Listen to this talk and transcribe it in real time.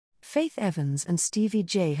Faith Evans and Stevie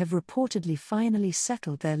J have reportedly finally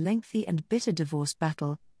settled their lengthy and bitter divorce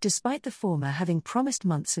battle, despite the former having promised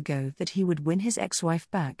months ago that he would win his ex-wife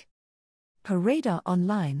back. Per Radar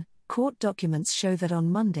Online, court documents show that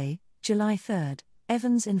on Monday, July 3,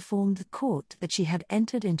 Evans informed the court that she had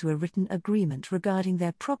entered into a written agreement regarding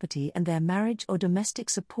their property and their marriage or domestic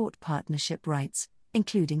support partnership rights,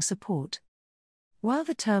 including support. While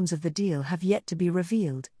the terms of the deal have yet to be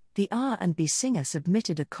revealed, the R&B singer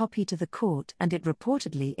submitted a copy to the court and it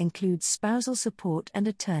reportedly includes spousal support and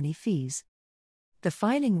attorney fees. The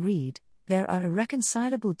filing read, "There are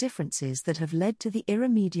irreconcilable differences that have led to the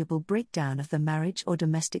irremediable breakdown of the marriage or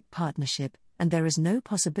domestic partnership, and there is no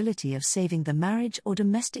possibility of saving the marriage or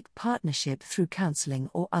domestic partnership through counseling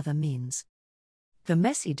or other means." The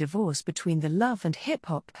messy divorce between the love and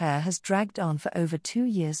hip-hop pair has dragged on for over 2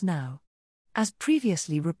 years now. As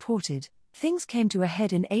previously reported, things came to a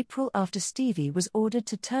head in April after Stevie was ordered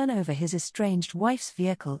to turn over his estranged wife's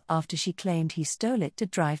vehicle after she claimed he stole it to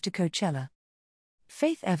drive to Coachella.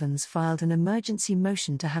 Faith Evans filed an emergency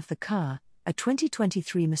motion to have the car, a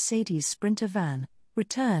 2023 Mercedes Sprinter van,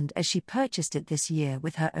 returned as she purchased it this year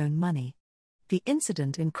with her own money. The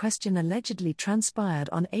incident in question allegedly transpired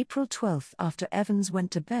on April 12 after Evans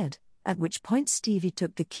went to bed, at which point Stevie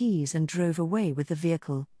took the keys and drove away with the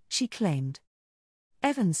vehicle, she claimed.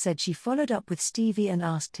 Evans said she followed up with Stevie and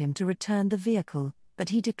asked him to return the vehicle, but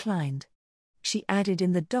he declined. She added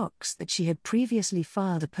in the docs that she had previously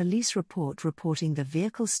filed a police report reporting the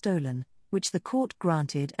vehicle stolen, which the court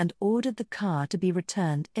granted and ordered the car to be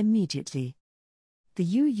returned immediately. The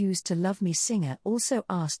 "You Used to Love Me" singer also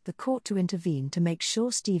asked the court to intervene to make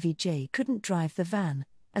sure Stevie J couldn't drive the van,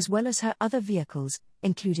 as well as her other vehicles,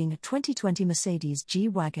 including a 2020 Mercedes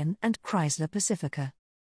G-Wagon and Chrysler Pacifica.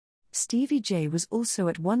 Stevie J was also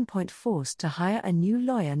at one point forced to hire a new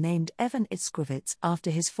lawyer named Evan Itzkowitz after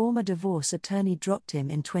his former divorce attorney dropped him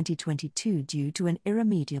in 2022 due to an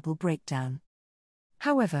irremediable breakdown.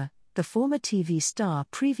 However, the former TV star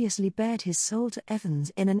previously bared his soul to Evans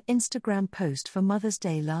in an Instagram post for Mother's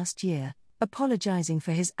Day last year, apologizing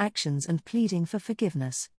for his actions and pleading for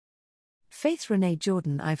forgiveness. "Faith Renee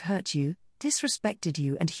Jordan, I've hurt you, disrespected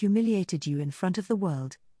you and humiliated you in front of the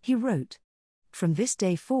world," he wrote. "From this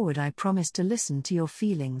day forward I promise to listen to your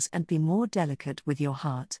feelings and be more delicate with your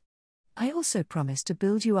heart. I also promise to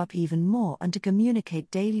build you up even more and to communicate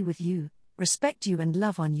daily with you, respect you and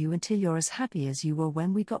love on you until you're as happy as you were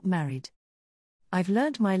when we got married. I've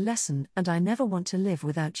learned my lesson and I never want to live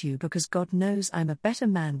without you because God knows I'm a better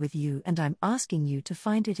man with you and I'm asking you to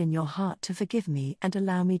find it in your heart to forgive me and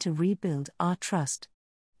allow me to rebuild our trust.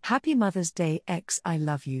 Happy Mother's Day X, I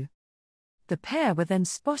love you." The pair were then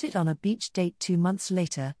spotted on a beach date 2 months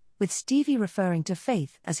later, with Stevie referring to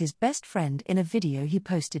Faith as his best friend in a video he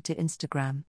posted to Instagram.